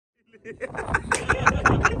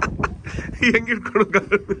ಹೆಂಗಿಟ್ಕೊಂಡು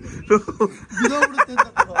ಗಾಳಿ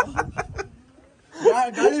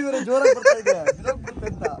ಬೇರೆ ಜೋರಾಗಿ ಬರ್ತಾ ಇದೆ.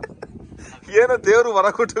 ಏನೋ ದೇವ್ರು ವರ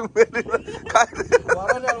ಕೊಟ್ಟ ಮೇಲೆ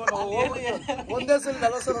ಒಂದೇ ಸಲ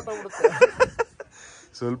 40 ಸಾವಿರ ಹೊಟ್ಟೋಗ್ಬಿಡುತ್ತೆ.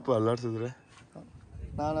 ಸ್ವಲ್ಪ ಅಲ್ಲಾಡ್ಸಿದ್ರೆ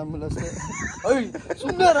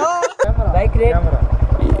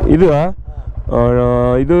ಇದು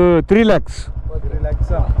ಇದು 3 lakhs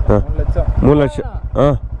 3 lakh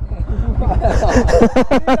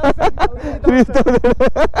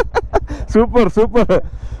super super.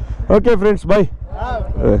 Okay friends bye.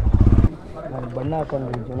 ಬಣ್ಣ ಹಾಕೊಂಡು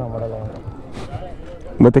ಜೀವನ ಮಾಡಲ್ಲ.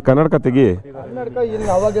 ಮತ್ತೆ ಕನ್ನಡಕ ತೆಗಿ.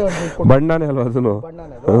 ಬಣ್ಣನೇ ಅಲ್ವಾ ಅದನ್ನು?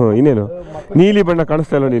 ಇನ್ನೇನು ನೀಲಿ ಬಣ್ಣ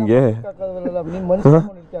ಕಾಣಿಸ್ತಾ ಇಲ್ಲ ನಿನ್ಗೆ?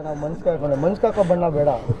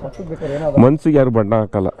 ಮನ್ಸಿಗೆ ಯಾರು ಬಣ್ಣ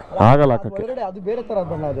ಹಾಕಲ್ಲ, ಆಗಲ್ಲ ಹಾಕಕ್ಕೆ. ಅದು ಬೇರೆ ತರ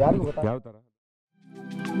ಬಣ್ಣ, ಅದು ಯಾರಿಗೂ ಗೊತ್ತಾ ಯಾವ ತರ?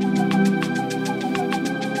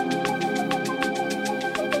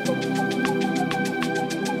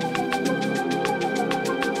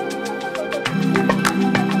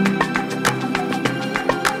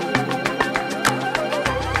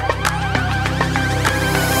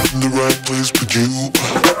 The right place for you.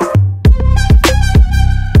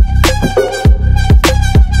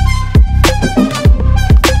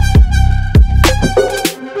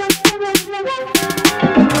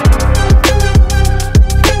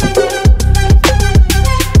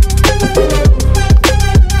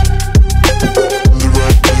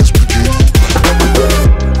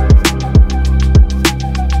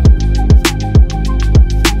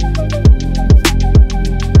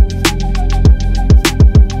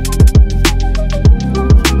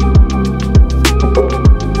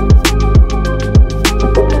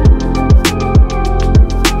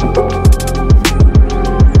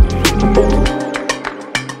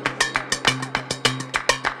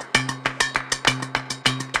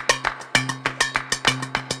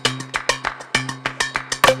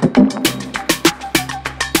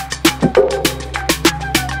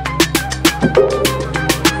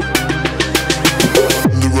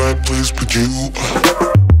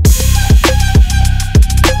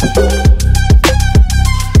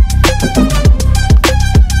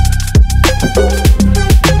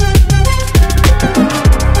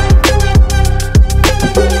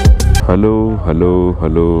 Hello hello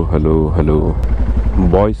hello hello hello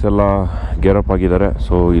boys ಎಲ್ಲ ಗೇರಪ್ ಆಗಿದ್ದಾರೆ.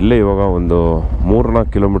 ಸೊ ಇಲ್ಲೇ ಇವಾಗ ಒಂದು 3-4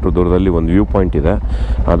 ಕಿಲೋಮೀಟ್ರ್ ದೂರದಲ್ಲಿ ಒಂದು ವ್ಯೂ ಪಾಯಿಂಟ್ ಇದೆ.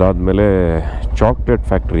 ಅದಾದಮೇಲೆ ಚಾಕ್ಲೇಟ್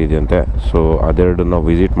ಫ್ಯಾಕ್ಟ್ರಿ ಇದೆಯಂತೆ. ಸೊ ಅದೆರಡನ್ನ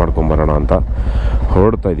ವಿಸಿಟ್ ಮಾಡ್ಕೊಂಬರೋಣ ಅಂತ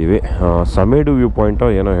ಹೊರಡ್ತಾ ಇದ್ದೀವಿ. ಸಮೇಡು ವ್ಯೂ ಪಾಯಿಂಟು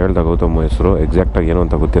ಏನೋ ಹೇಳ್ದಾಗ ಗೌತಮ್ ಹೆಸರು, ಎಕ್ಸಾಕ್ಟಾಗಿ ಏನು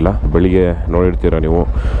ಅಂತ ಗೊತ್ತಿಲ್ಲ. ಬೆಳಿಗ್ಗೆ ನೋಡಿರ್ತೀರ ನೀವು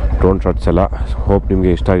ಡ್ರೋನ್ ಶಾಟ್ಸ್ ಎಲ್ಲ. ಹೋಪ್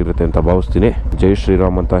ನಿಮಗೆ ಇಷ್ಟ ಆಗಿರುತ್ತೆ ಅಂತ ಭಾವಿಸ್ತೀನಿ. ಜೈ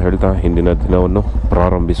ಶ್ರೀರಾಮ್ ಅಂತ ಹೇಳ್ತಾ ಇಂದಿನ ದಿನವನ್ನು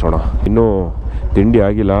ಪ್ರಾರಂಭಿಸೋಣ. ಇನ್ನೂ ತಿಂಡಿ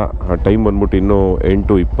ಆಗಿಲ್ಲ, ಟೈಮ್ ಬಂದ್ಬಿಟ್ಟು ಇನ್ನೂ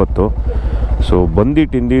 8:20. ಸೊ ಬಂದು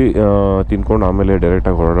ತಿಂದ್ಕೊಂಡು ಆಮೇಲೆ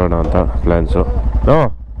ಡೈರೆಕ್ಟಾಗಿ ಹೊರಡೋಣ ಅಂತ ಪ್ಲ್ಯಾನ್ಸು.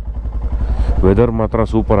 ವೆದರ್ ಮಾತ್ರ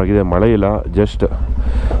ಸೂಪರ್ ಆಗಿದೆ, ಮಳೆ ಇಲ್ಲ, ಜಸ್ಟ್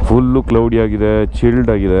ಫುಲ್ಲು ಕ್ಲೌಡಿ ಆಗಿದೆ, ಚಿಲ್ಡ್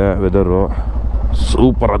ಆಗಿದೆ ವೆದರು.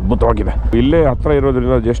 ಸೂಪರ್ ಅದ್ಭುತವಾಗಿದೆ. ಇಲ್ಲೇ ಹತ್ರ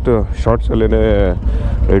ಇರೋದ್ರಿಂದ ಜಸ್ಟ್ ಶಾರ್ಟ್ಸಲ್ಲೇ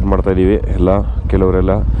ರೈಡ್ ಮಾಡ್ತಾಯಿದ್ದೀವಿ ಎಲ್ಲ,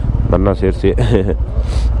 ಕೆಲವರೆಲ್ಲ ನನ್ನ ಸೇರಿಸಿ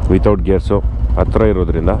ವಿತೌಟ್ ಗೇರ್ಸು. ಹತ್ರ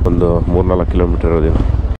ಇರೋದ್ರಿಂದ ಒಂದು 3-4 ಕಿಲೋಮೀಟರ್ ಇರೋದ್ರಿಂದ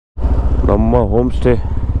ನಮ್ಮ home stay.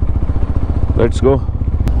 Let's go.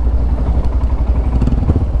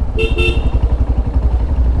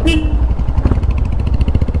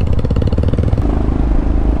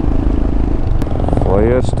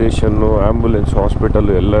 Fire station, ambulance,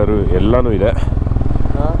 hospital ಎಲ್ಲನೂ ಇದೆ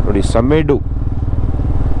ನೋಡಿ.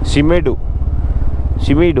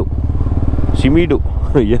 ಸಿಮಿಡು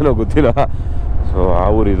ಏನೋ ಗೊತ್ತಿಲ್ಲ. ಸೊ ಆ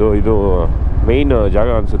ಊರಿದು, ಇದು ಮೇಯ್ನ್ ಜಾಗ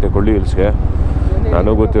ಅನಿಸುತ್ತೆ ಕೊಳ್ಳಿ ಹಿಲ್ಸ್ಗೆ.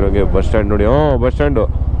 ನನಗೂ ಗೊತ್ತಿರೋಂಗೆ ಬಸ್ ಸ್ಟ್ಯಾಂಡ್ ನೋಡಿ. Bus stand,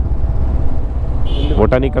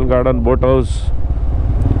 botanical garden, boat house,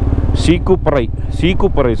 seek ಪರೈ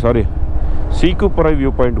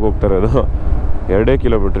view ಪಾಯಿಂಟ್ಗೆ ಹೋಗ್ತಾರೆ. ಅದು 2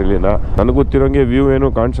 ಕಿಲೋಮೀಟ್ರ್ ಇಲ್ಲಿಂದ. ನನಗೆ ಗೊತ್ತಿರೋಂಗೆ ವ್ಯೂ ಏನು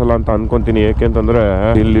ಕಾಣಿಸಲ್ಲ ಅಂತ ಅನ್ಕೊತೀನಿ. ಏಕೆಂತಂದರೆ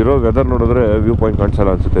ಇಲ್ಲಿರೋ ವೆದರ್ ನೋಡಿದ್ರೆ ವ್ಯೂ ಪಾಯಿಂಟ್ ಕಾಣಿಸಲ್ಲ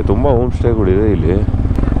ಅನಿಸುತ್ತೆ. ತುಂಬ ಹೋಮ್ ಸ್ಟೇಗಳಿದೆ ಇಲ್ಲಿ.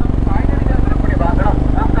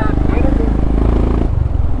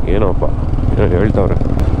 ಏನೋಪ್ಪ ಏನು ಹೇಳ್ತಾವ್ರೆ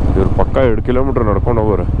ಇವ್ರು. ಪಕ್ಕ 2 ಕಿಲೋಮೀಟ್ರ್ ನಡ್ಕೊಂಡು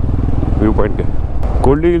ಹೋಗೋರೆ ವ್ಯೂ ಪಾಯಿಂಟ್ಗೆ.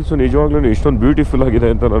 ಕೊಳ್ಳಿ ಹಿಲ್ಸು ನಿಜವಾಗ್ಲೂ ಇಷ್ಟೊಂದು ಬ್ಯೂಟಿಫುಲ್ ಆಗಿದೆ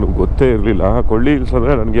ಅಂತ ನನಗೆ ಗೊತ್ತೇ ಇರಲಿಲ್ಲ. ಕೊಳ್ಳಿ ಹಿಲ್ಸ್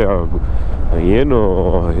ಅಂದರೆ ನನಗೆ ಏನು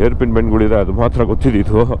ಹೇರ್ ಪಿನ್ ಬೆಂಡ್ಗಳಿದೆ ಅದು ಮಾತ್ರ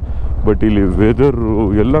ಗೊತ್ತಿದ್ದಿತ್ತು. ಬಟ್ ಇಲ್ಲಿ ವೆದರು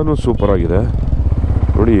ಎಲ್ಲನೂ ಸೂಪರ್ ಆಗಿದೆ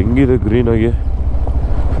ನೋಡಿ. ಹೆಂಗಿದೆ ಗ್ರೀನಾಗಿ.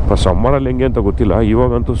 ಸಮ್ಮರಲ್ಲಿ ಹೆಂಗೆ ಅಂತ ಗೊತ್ತಿಲ್ಲ,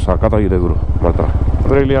 ಇವಾಗಂತೂ ಸಖತ್ತಾಗಿದೆ ಗುರು ಮಾತ್ರ.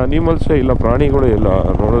 ಅಂದರೆ ಇಲ್ಲಿ ಅನಿಮಲ್ಸೇ ಇಲ್ಲ, ಪ್ರಾಣಿಗಳು ಇಲ್ಲ.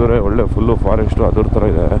 ನೋಡಿದ್ರೆ ಒಳ್ಳೆ ಫುಲ್ಲು ಫಾರೆಸ್ಟು ಅದ್ರ ಥರ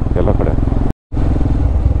ಇದೆ ಎಲ್ಲ ಕಡೆ.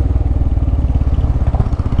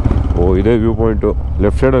 ಇದೇ ವ್ಯೂ ಪಾಯಿಂಟು.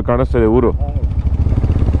 ಲೆಫ್ಟ್ ಸೈಡ್ ಕಾಣಿಸ್ತಾ ಇದೆ ಊರು.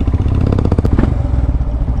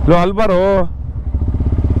 ಅಲ್ಬಾರು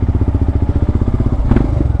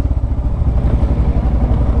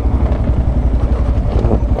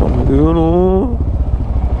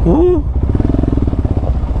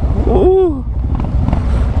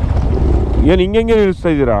ಏನು ಹಿಂಗೆ ನಿಲ್ಲಿಸ್ತಾ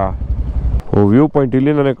ಇದ್ದೀರಾ? ಓ ವ್ಯೂ ಪಾಯಿಂಟ್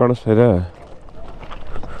ಇಲ್ಲಿಂದಲೇ ಕಾಣಿಸ್ತಾ ಇದೆ.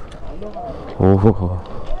 ಓಹೋ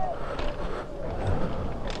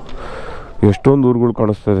ಎಷ್ಟೊಂದು ಊರುಗಳು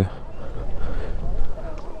ಕಾಣಿಸ್ತಾ ಇದೆ.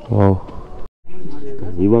 ವಾವ್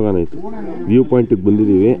ಇವಾಗನಾಯ್ತು ವ್ಯೂ ಪಾಯಿಂಟಿಗೆ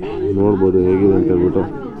ಬಂದಿದ್ದೀವಿ. ನೋಡ್ಬೋದು ಹೇಗಿದೆ ಅಂತ ಹೇಳ್ಬಿಟ್ಟು.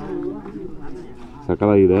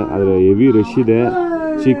 ಸಕಲಾಗಿದೆ, ಆದರೆ ಹೆವಿ ರಶ್ ಇದೆ.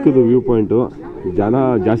 ಚಿಕ್ಕದು ವ್ಯೂ ಪಾಯಿಂಟು, ಜನ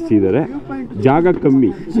ಜಾಸ್ತಿ ಇದ್ದಾರೆ. ಜಾಗ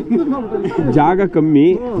ಕಮ್ಮಿ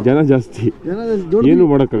ಜನ ಜಾಸ್ತಿ, ಏನು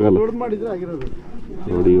ಮಾಡೋಕ್ಕಾಗಲ್ಲ.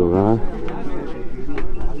 ನೋಡಿ ಇವಾಗ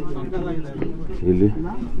ಇಲ್ಲಿ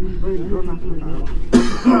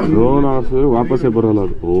ಡ್ರೋನ್ ಹಾರಿಸಿದ್ರೆ ವಾಪಸ್ಸೇ ಬರೋಲ್ಲ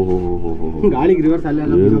ಅದು. ಓಹೋ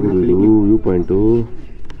ಏನು ವ್ಯೂ ಪಾಯಿಂಟು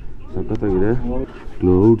ಸಖತ್ತಾಗಿದೆ.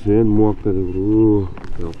 ಕ್ಲೌಡ್ಸ್ ಏನು ಮೂವ್ ಆಗ್ತಾಯಿದೆ ಗುರು.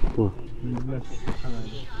 ಯಪ್ಪ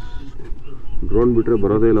ಡ್ರೋನ್ ಬಿಟ್ಟರೆ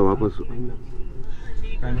ಬರೋದೇ ಇಲ್ಲ ವಾಪಸ್ಸು.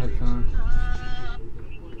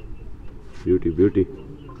 ಬ್ಯೂಟಿ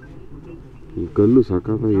ಈ ಕಲ್ಲು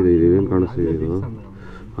ಸಖತ್ತಾಗಿದೆ. ಇದೇನು ಕಾಣಿಸ್ತಿದೆ ಇದು?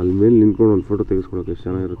 ಅಲ್ಲಿ ಮೇಲೆ ನಿಂತ್ಕೊಂಡು ಒಂದು ಫೋಟೋ ತೆಗೆಸ್ಕೊಳಕ್ಕೆ ಎಷ್ಟು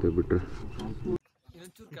ಚೆನ್ನಾಗಿರುತ್ತೆ ಬಿಟ್ರೆ.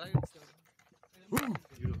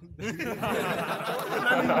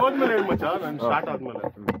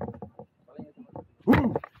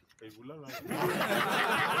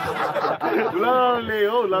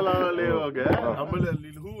 ಆಮೇಲೆ ಅಲ್ಲಿ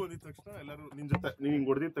ಹೂ ಅಂದಿದ ತಕ್ಷಣ ಎಲ್ಲರೂ ನಿನ್ ಜೊತೆ ನೀನ್ ಹಿಂಗ್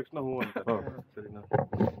ಹೊಡೆದಿದ ತಕ್ಷಣ ಹೂ ಅಂತ. ಸರಿನಾ?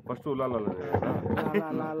 ಫಸ್ಟ್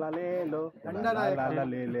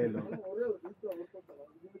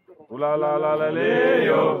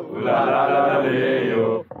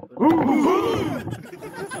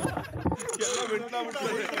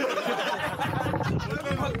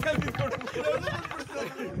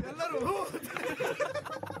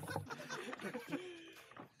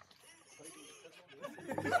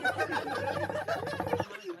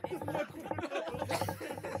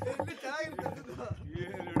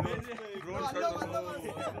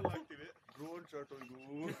ಡ್ರೋನ್ ಶಾಟ್ ನೋಡಿ.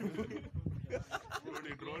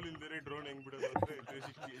 ಡ್ರೋನ್ ಇಲ್ದರೆ ಡ್ರೋನ್ ಹೆಂಗ್ ಬಿಡೋದು ಅಂದ್ರೆ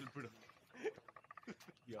ಹೇಳ್ಬಿಡು.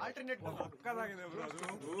 ಆಲ್ಟರ್ನೇಟ್ ಅಕ್ಕದಾಗಿದೆ ಬ್ರೋ ಅದು.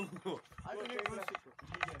 ಆಲ್ಟರ್ನೇಟ್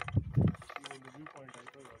ಒಂದು ವ್ಯೂ ಪಾಯಿಂಟ್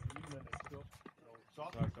ಆಯ್ತು. ಇಲ್ಲಿ ನೆಕ್ಸ್ಟ್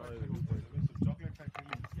ಚಾಕ್ಲೇಟ್ ಫ್ಯಾಕ್ಟರಿ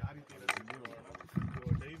ಯಾವ ರೀತಿ ಇರುತ್ತೆ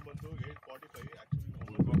ಟೈಮ್ ಬಂದು 8:45.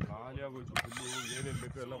 ಆಕ್ಚುಲಿ ಖಾಲಿ ಆಗೋಯ್ತು ಫುಲ್ಲು. ಏನೇನು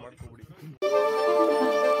ಬೇಕೋ ಎಲ್ಲ ಮಾಡ್ಕೊಬಿಡಿ.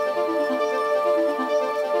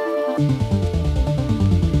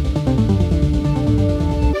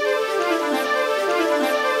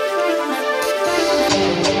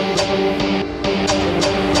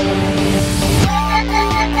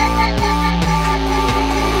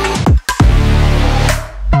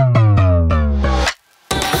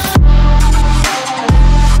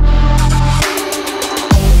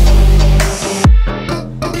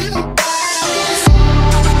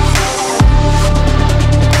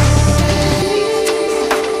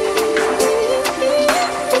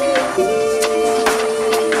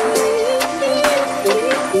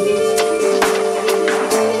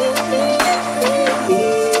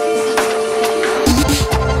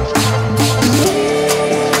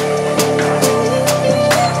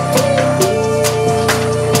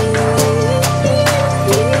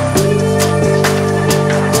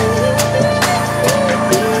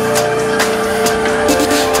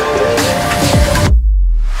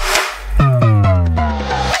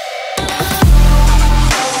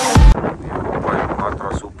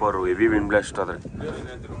 ಹೆವಿ ವಿಂಡ್ ಬ್ಲಾಸ್ಟ್ ಆದರೆ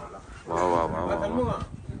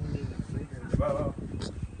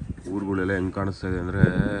ಊರುಗಳೆಲ್ಲ ಹೆಂಗೆ ಕಾಣಿಸ್ತಾ ಇದೆ ಅಂದರೆ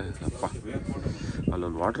ಅಪ್ಪ.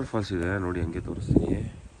 ಅಲ್ಲೊಂದು ವಾಟರ್ ಫಾಲ್ಸ್ ಇದೆ ನೋಡಿ, ಹಂಗೆ ತೋರಿಸ್ತೀನಿ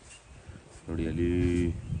ನೋಡಿ. ಅಲ್ಲಿ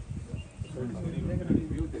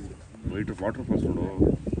ವೈಟ್ ವಾಟರ್ ಫಾಲ್ಸ್ ನೋಡು,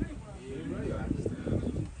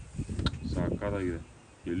 ಸಾಕಾಗಿದೆ.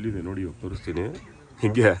 ಎಲ್ಲಿದೆ ನೋಡಿ, ಇವಾಗ ತೋರಿಸ್ತೀನಿ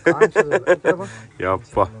ಹಿಂಗೆ.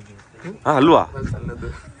 ಯಪ್ಪ ಅಲ್ವಾ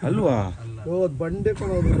ಬಂಡೆ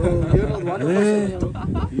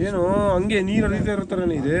ಏನು ಹಂಗೆ ನೀರು ಹರಿತಾ ಇರ್ತಾರ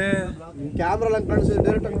ಇದೆ. ಕ್ಯಾಮ್ರಾ ಕಾಣಿಸ್ತಿದೆ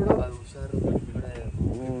ಡೈರೆಕ್ಟ್ ಆಗಿ ನೋಡು. ಓ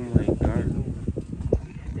ಮೈ ಗಾಡ್,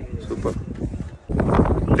 ಸೂಪರ್.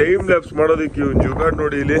 ಟೈಮ್ ಲ್ಯಾಪ್ಸ್ ಮಾಡೋದಕ್ಕೆ ಒಂದು ಜುಗಾಡ್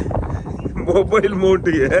ನೋಡಿ. ಇಲ್ಲಿ ಮೊಬೈಲ್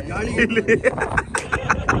ಮೌಂಟಿಗೆ ಇಲ್ಲಿ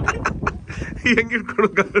ಹೆಂಗೆ ಇಟ್ಕೊಂಡು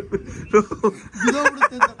ಗಾಳಿ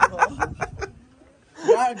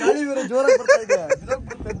ಬೇರೆ ಜೋರಾಗಿ ಬರ್ತಾ ಇದೆ.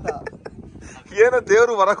 ಏನೋ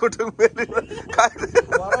ದೇವರು ವರ ಕೊಟ್ಟ ಮೇಲೆ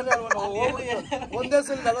ಒಂದೇ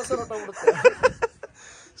ಸಲ 40 ಹೊಟ್ಟೋಗ್ಬಿಡುತ್ತೆ.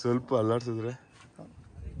 ಸ್ವಲ್ಪ ಅಲ್ಲಾಡ್ಸಿದ್ರೆ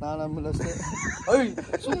ನಾನು ಆಮೇಲೆ ಅಷ್ಟೇ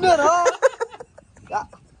ಸುಮ್ಮನೆ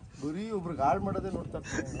ಗುರಿ ಒಬ್ರಿಗೆ ಹಾಳು ಮಾಡೋದೇ ನೋಡ್ತಾ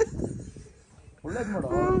ಇರ್ತೀನಿ. ಒಳ್ಳೇದು ಮಾಡೋ.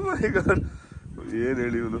 ಏನು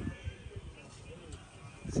ಹೇಳಿ ಇವನು,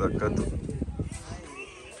 ಸಖತ್ತು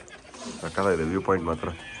ಸಖತ್ತಾಗಿದೆ ವ್ಯೂ ಪಾಯಿಂಟ್ ಮಾತ್ರ.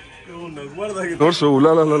 ತೋರ್ಸು,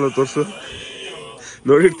 ಉಲಾಲ ತೋರ್ಸು.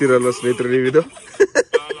 ನೋಡಿರ್ತೀರಲ್ವ ಸ್ನೇಹಿತರೆ ನೀವಿದು.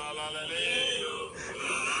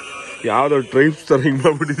 ಯಾವ್ದೋ ಟ್ರೈಬ್ಸ್ ತರ ಹಿಂಗ್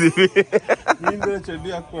ಮಾಡ್ಬಿಟ್ಟಿದೀವಿ. ಚಡ್ಡಿ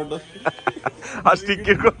ಹಾಕ್ಕೊಂಡು ಆ ಸ್ಟಿಕ್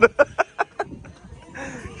ಇಟ್ಕೊಂಡು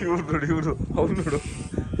ಇವ್ರು ನೋಡಿ ಇವ್ರು ಅವ್ರು ನೋಡು.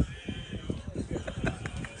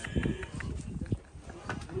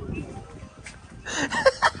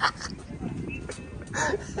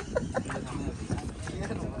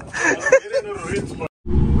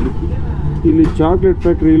 ಇಲ್ಲಿ ಚಾಕ್ಲೇಟ್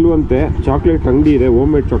ಫ್ಯಾಕ್ಟ್ರಿ ಇಲ್ವಂತೆ, ಚಾಕ್ಲೇಟ್ ಅಂಗಡಿ ಇದೆ,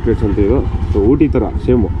 ಹೋಮ್ ಮೇಡ್ ಚಾಕ್ಲೇಟ್ಸ್ ಅಂತ ಇದು. ಸೊ ಊಟಿ ಥರ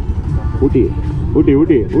ಸೇಮು, ಊಟಿ ಊಟಿ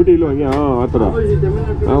ಊಟಿ ಊಟಿ ಇಲ್ವ ಹಂಗೆ? ಹಾಂ ಆ ಥರ.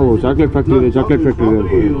 ಹಾಂ ಚಾಕ್ಲೇಟ್ ಫ್ಯಾಕ್ಟ್ರಿ ಇದೆ, ಚಾಕ್ಲೇಟ್ ಫ್ಯಾಕ್ಟ್ರಿ ಇದೆ ಅಂತ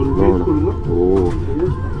ನೋಡೋಣ.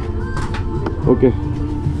 ಓಕೆ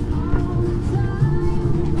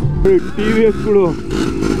ಟಿ ವಿ ಎಸ್ಗಳು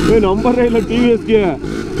ನಂಬರೇ ಇಲ್ಲ ಟಿ ವಿ ಎಸ್ಗೆ.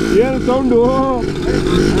 ಏನು ಸೌಂಡು?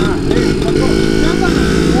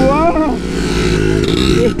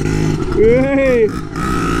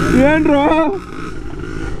 ಏನ್ರೋ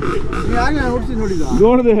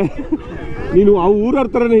ನೋಡಿದೆ ನೀನು, ಆ ಊರವ್ರ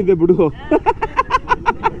ಥರನೇ ಇದೆ ಬಿಡು.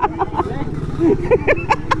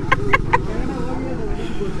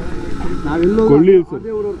 ಕೊಳ್ಳಿ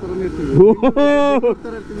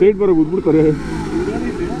ಸೈಡ್ ಬರೋ ಉದ್ಬಿಡ್ತಾರೆ.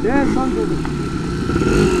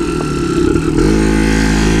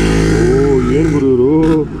 ಓ ಏನ್ ಗುರು ಇವರು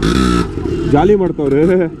ಜಾಲಿ ಮಾಡ್ತಾವ್ರೆ.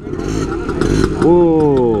 ಓ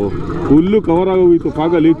ಫುಲ್ಲು ಕವರ್ ಆಗೋಗಿತ್ತು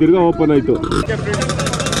ಫಾಗಲ್ಲಿ, ತಿರ್ಗಾ ಓಪನ್ ಆಯ್ತು.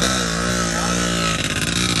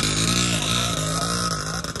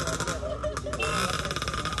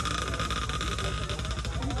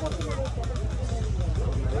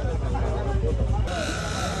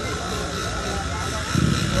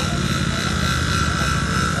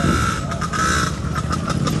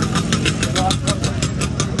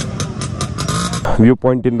 ವ್ಯೂ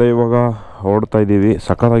ಪಾಯಿಂಟಿಂದ ಇವಾಗ ಹೊರಡ್ತಾ ಇದ್ದೀವಿ.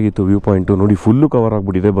 ಸಖತ್ತಾಗಿತ್ತು ವ್ಯೂ ಪಾಯಿಂಟು ನೋಡಿ, ಫುಲ್ಲು ಕವರ್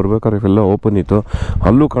ಆಗಿಬಿಟ್ಟಿದೆ. ಬರ್ಬೇಕಾದ್ರೆ ಎಲ್ಲ ಓಪನ್ ಇತ್ತು,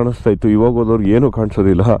 ಅಲ್ಲೂ ಕಾಣಿಸ್ತಾ ಇತ್ತು. ಇವಾಗ ಹೋದವ್ರಿಗೆ ಏನೂ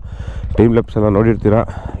ಕಾಣಿಸೋದಿಲ್ಲ. ಟೈಮ್ ಲ್ಯಾಪ್ಸ್ ಎಲ್ಲ ನೋಡಿರ್ತೀರ,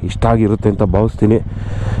 ಇಷ್ಟ ಆಗಿರುತ್ತೆ ಅಂತ ಭಾವಿಸ್ತೀನಿ.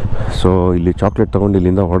 ಸೊ ಇಲ್ಲಿ ಚಾಕ್ಲೇಟ್ ತೊಗೊಂಡು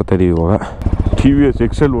ಇಲ್ಲಿಂದ ಹೊರಡ್ತಾ ಇದ್ದೀವಿ. ಇವಾಗ TVS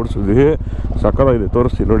XL ಓಡಿಸಿದ್ವಿ, ಸಖತ್ತಾಗಿದೆ,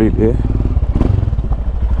 ತೋರಿಸ್ತೀನಿ ನೋಡಿ ಇಲ್ಲಿ.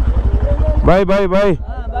 ಬಾಯ್ ಬಾಯ್ ಬಾಯ್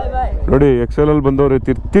ನೋಡಿ, XL ಬಂದವ್ರೆ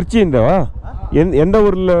ತಿರ್ಚಿಯಿಂದವಾ? ಎಂದ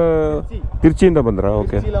ಊರ್ಲ? ತಿರ್ಚಿಯಿಂದ ಬಂದ್ರಾ?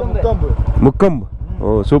 ಓಕೆ, ಮುಕ್ಕಂಬ್.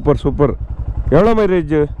 ಓ ಸೂಪರ್ ಸೂಪರ್. ಎவ்வளோ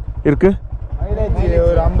ಮೈಲೇಜ್ ಇருக்கு?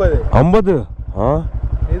 50. ಹಾಂ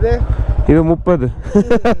ಇದು 30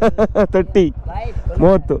 30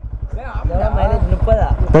 30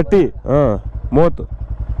 30. ಹಾಂ 30.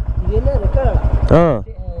 ಹಾಂ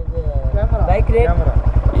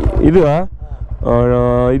ಇದು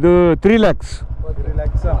ಇದು 3 lakhs.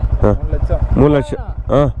 3 ಲಕ್ಷ.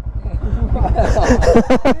 ಹಾಂ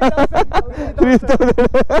 3000.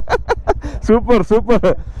 Super super.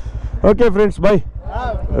 ಓಕೆ ಫ್ರೆಂಡ್ಸ್, ಬಾಯ್.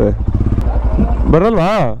 ಬರಲ್ವಾ?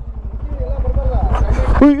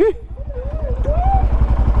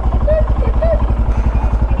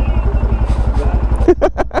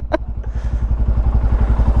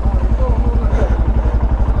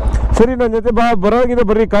 ಸರಿ, ನನ್ನ ಜೊತೆ ಬರೋಗಿದೆ,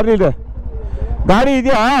 ಬರ್ರಿ. ಕಾರ್ ಇದೆ, ಗಾಡಿ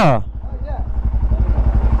ಇದೆಯಾ?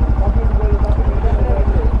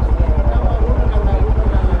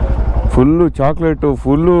 Full chocolate,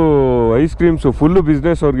 full ice creams, full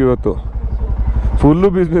business ಅವ್ರಿಗೆ ಇವತ್ತು, ಫುಲ್ಲು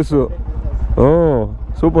ಬಿಸ್ನೆಸ್ಸು. ಹ್ಞೂ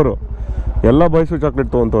ಸೂಪರು. ಎಲ್ಲ ಬಾಯ್ಸು ಚಾಕ್ಲೇಟ್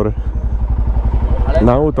ತೊಗೊತವ್ರೆ,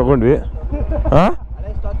 ನಾವು ತಗೊಂಡ್ವಿ. ಹಾಂ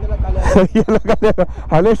ಎಲ್ಲ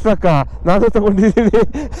ಹಳೆ ಸ್ಟಾಕ ನಾನು ತಗೊಂಡಿದ್ದೀನಿ.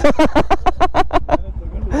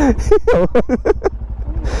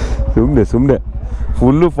 ಸುಮ್ಮನೆ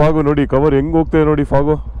ಫುಲ್ಲು ಫಾಗು ನೋಡಿ, ಕವರ್ ಹೆಂಗೆ ಹೋಗ್ತಾಯಿದೆ ನೋಡಿ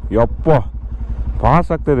ಫಾಗು. ಯಪ್ಪ ಪಾಸ್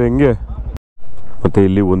ಆಗ್ತಾಯಿದೆ ಹೆಂಗೆ. ಮತ್ತು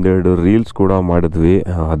ಇಲ್ಲಿ ಒಂದೆರಡು ರೀಲ್ಸ್ ಕೂಡ ಮಾಡಿದ್ವಿ,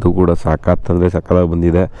 ಅದು ಕೂಡ ಸಾಕಾತ್ತಂದರೆ ಸಕ್ಕತ್ತಾಗಿ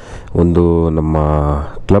ಬಂದಿದೆ. ಒಂದು ನಮ್ಮ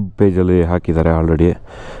ಕ್ಲಬ್ ಪೇಜಲ್ಲಿ ಹಾಕಿದ್ದಾರೆ ಆಲ್ರೆಡಿ,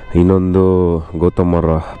 ಇನ್ನೊಂದು ಗೌತಮ್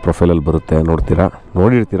ಅವರ ಪ್ರೊಫೈಲಲ್ಲಿ ಬರುತ್ತೆ,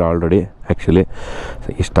 ನೋಡಿರ್ತೀರ ಆಲ್ರೆಡಿ. ಆ್ಯಕ್ಚುಲಿ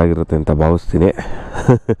ಇಷ್ಟ ಆಗಿರುತ್ತೆ ಅಂತ ಭಾವಿಸ್ತೀನಿ.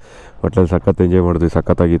 ಒಟ್ಟಲ್ಲಿ ಸಖತ್ ಎಂಜಾಯ್ ಮಾಡಿದ್ವಿ,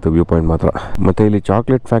 ಸಖತ್ತಾಗಿತ್ತು ವ್ಯೂ ಪಾಯಿಂಟ್ ಮಾತ್ರ. ಮತ್ತು ಇಲ್ಲಿ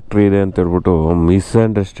ಚಾಕ್ಲೇಟ್ ಫ್ಯಾಕ್ಟ್ರಿ ಇದೆ ಅಂತ ಹೇಳ್ಬಿಟ್ಟು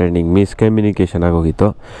ಮಿಸ್ಕಮ್ಯುನಿಕೇಷನ್ ಆಗೋಗಿತ್ತು.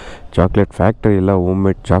 ಚಾಕ್ಲೇಟ್ ಫ್ಯಾಕ್ಟ್ರಿ ಇಲ್ಲ, ಹೋಮ್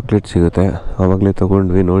ಮೇಡ್ ಚಾಕ್ಲೇಟ್ ಸಿಗುತ್ತೆ. ಆವಾಗಲೇ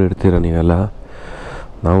ತೊಗೊಂಡ್ವಿ, ನೋಡಿರ್ತೀರ ನೀವೆಲ್ಲ.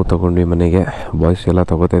 ನಾವು ತೊಗೊಂಡ್ವಿ ಮನೆಗೆ, ಬಾಯ್ಸ್ ಎಲ್ಲ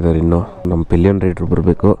ತೊಗೋತಾ ಇದ್ದಾರೆ. ಇನ್ನು ನಮ್ಮ ಪಿಲಿಯನ್ ರೈಡ್ರು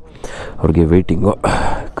ಬರಬೇಕು, ಅವ್ರಿಗೆ ವೆಯ್ಟಿಂಗು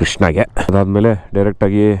ಕೃಷ್ಣಾಗೆ. ಅದಾದಮೇಲೆ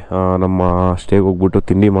ಡೈರೆಕ್ಟಾಗಿ ನಮ್ಮ ಸ್ಟೇಗೆ ಹೋಗ್ಬಿಟ್ಟು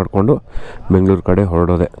ತಿಂಡಿ ಮಾಡಿಕೊಂಡು ಬೆಂಗಳೂರು ಕಡೆ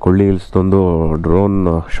ಹೊರಡೋದೆ. ಕೊಳ್ಳಿ ಹಿಲ್ಸ್ದೊಂದು ಡ್ರೋನ್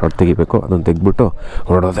ಶಾಟ್ ತೆಗಿಬೇಕು, ಅದನ್ನು ತೆಗೆದ್ಬಿಟ್ಟು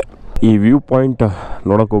ಹೊರಡೋದೆ. ಈ ವ್ಯೂ ಪಾಯಿಂಟ್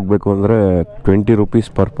ನೋಡೋಕೆ ಹೋಗಬೇಕು ಅಂದರೆ 20 ರೂಪೀಸ್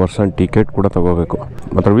ಪರ್ ಪರ್ಸನ್ ಟಿಕೆಟ್ ಕೂಡ ತೊಗೋಬೇಕು.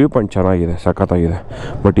 ಮಾತ್ರ ವ್ಯೂ ಪಾಯಿಂಟ್ ಚೆನ್ನಾಗಿದೆ, ಸಖತ್ತಾಗಿದೆ.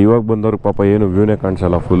 ಬಟ್ ಇವಾಗ ಬಂದವ್ರಿಗೆ ಪಾಪ ಏನು ವ್ಯೂನೇ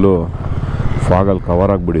ಕಾಣಿಸಲ್ಲ, ಫುಲ್ಲು ಫಾಗಲ್ಲಿ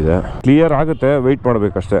ಕವರ್ ಆಗಿಬಿಟ್ಟಿದೆ. ಕ್ಲಿಯರ್ ಆಗುತ್ತೆ, ವೆಯ್ಟ್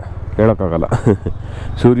ಮಾಡಬೇಕಷ್ಟೇ, ಹೇಳೋಕ್ಕಾಗಲ್ಲ.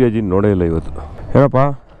 ಸೂರ್ಯಜಿನ್ ನೋಡೇ ಇಲ್ಲ ಇವತ್ತು. ಹೇಳಪ್ಪ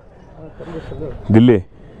ದಿಲ್ಲಿ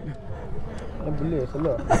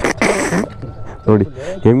ನೋಡಿ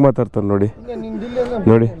ಹೆಂಗೆ ಮಾತಾಡ್ತಾನೆ ನೋಡಿ.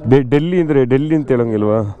 ಡೆಲ್ಲಿ ಅಂದರೆ ಡೆಲ್ಲಿ ಅಂತ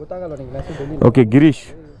ಹೇಳಂಗಿಲ್ವಾ? ಓಕೆ ಗಿರೀಶ್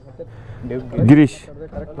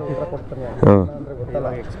ಕರೆಕ್ಟ್ ಉತ್ತರ ಕೊಡ್ತಾನೆ ಹಾಂ ಅಂದರೆ ಗೊತ್ತಲ್ಲ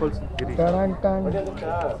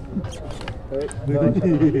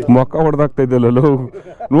ಮೊಕ್ಕ ಹೊಡೆದಾಗ್ತಾ ಇದ್ದಲ್ಲೋ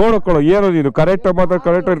ನೋಡಕ್ಕೋ ಏನೋ ನೀನು ಕರೆಕ್ಟಾಗಿ ಮಾತ್ರ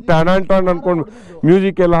ಕರೆಕ್ಟಾಗಿ ಟ್ಯಾನ್ ಅನ್ಕೊಂಡು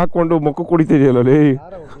ಮ್ಯೂಸಿಕ್ ಎಲ್ಲ ಹಾಕ್ಕೊಂಡು ಮೊಕ್ಕ ಕುಡಿತಿದೆಯಲ್ಲ ಲೇ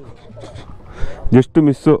ಜಸ್ಟ್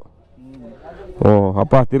ಮಿಸ್ಸು ಓ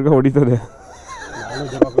ಅಪ್ಪ ತಿರ್ಗಾ ಹೊಡಿತದೆ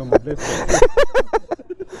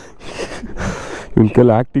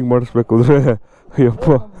ಇವನ್ಕೆಲ್ಲ ಆ್ಯಕ್ಟಿಂಗ್ ಮಾಡಿಸ್ಬೇಕು ಅಂದರೆ ಅಯ್ಯಪ್ಪ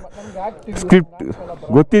ಸ್ಕ್ರಿಪ್ಟ್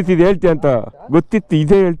ಗೊತ್ತಿತ್ತು ಇದು ಹೇಳ್ತೀಯ ಅಂತ ಗೊತ್ತಿತ್ತು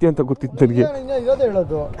ಇದೇ ಹೇಳ್ತೀಯ ಅಂತ ಗೊತ್ತಿತ್ತು ನನಗೆ ಇರೋದೇ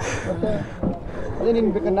ಹೇಳೋದು ಮತ್ತೆ ಅದೇ ನೀನು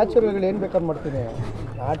ಬೇಕಾದ್ರೆ ನ್ಯಾಚುರಲ್ಗಳು ಏನು ಬೇಕಾದ್ರೆ ಮಾಡ್ತೀನಿ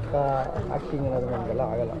ನಾಟಕ ಆ್ಯಕ್ಟಿಂಗ್ ಏನಾದರೂ ನನಗೆಲ್ಲ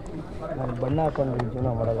ಆಗಲ್ಲ ನಾನು ಬಣ್ಣ ಹಾಕೊಂಡು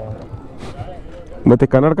ಜೀವನ ಮಾಡಲ್ಲ ಮತ್ತೆ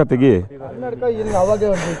ಕನ್ನಡಕ ತೆಗಿ ಕನ್ನಡಕ ಏನು ಅವಾಗೇ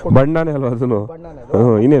ಒಂದು ಬಣ್ಣನೇ ಅಲ್ವಾ ಅದನ್ನು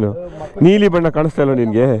ಬಣ್ಣನೇ ಇನ್ನೇನು ನೀಲಿ ಬಣ್ಣ ಕಾಣಿಸ್ತಾ ಇಲ್ಲ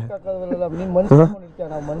ನಿನಗೆ ಹಾಕೋದ್ರಲ್ಲ ನೀನು ಮನ್ಸು ಹಾಕೊಂಡಿರ್ತೀಯ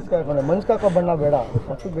ನಾವು ಮನ್ಸಿಗೆ ಹಾಕೊಂಡೆ ಮನ್ಸಿಗೆ ಹಾಕೋ ಬಣ್ಣ ಬೇಡ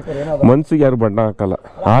ಮಕ್ಕಳು ಬೇಕಾದ್ರೆ ಏನಾದ್ರು ಮನ್ಸಿಗೆ ಯಾರು ಬಣ್ಣ ಹಾಕಲ್ಲ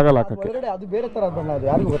ಆಗಲ್ಲ ಹಾಕಕ್ಕೆ ಹೊರಗಡೆ ಅದು ಬೇರೆ ಥರ ಬಣ್ಣ ಅದು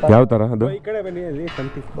ಯಾರಿಗೂ ಗೊತ್ತಾಗ ಯಾವ ಥರ ಅದು ಈ ಕಡೆ ಬನ್ನಿ ಅಲ್ಲಿ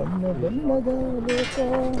ಸಂತಿ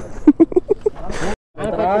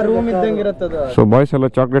ಆ ರೂಮ್ ಇದ್ದಂಗೆ ಇರುತ್ತದ ಸೊ ಬಾಯ್ಸ್ ಎಲ್ಲ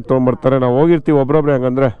ಚಾಕ್ಲೇಟ್ ತೊಗೊಂಡ್ಬರ್ತಾರೆ ನಾವು ಹೋಗಿರ್ತೀವಿ ಒಬ್ರೊಬ್ರೆ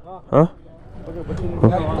ಹಂಗಂದ್ರೆ ಹಾಂ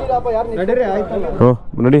ನಡೀರಿ ಆಯ್ತಲ್ಲ ಹ್ಞೂ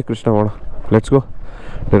ನಡಿ ಕೃಷ್ಣ ಹೋಣ ಲೆಟ್ಸ್ ಗೋ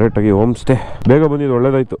ಡೈರೆಕ್ಟಾಗಿ ಹೋಮ್ ಸ್ಟೇ ಬೇಗ ಬಂದಿದ್ದು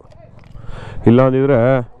ಒಳ್ಳೇದಾಯಿತು ಇಲ್ಲ ಅಂದಿದ್ರೆ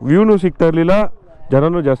ವ್ಯೂನೂ ಸಿಗ್ತಾ ಇರಲಿಲ್ಲ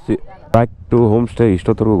ಜನನೂ ಜಾಸ್ತಿ ಬ್ಯಾಕ್ ಟು ಹೋಮ್ ಸ್ಟೇ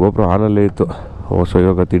ಇಷ್ಟೊತ್ತರೆಗೂ ಗೋಪುರ ಆನಲ್ಲೇ ಇತ್ತು ಸೊ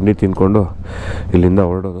ಇವಾಗ ತಿಂಡಿ ತಿಂದ್ಕೊಂಡು ಇಲ್ಲಿಂದ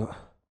ಹೊರಡೋದು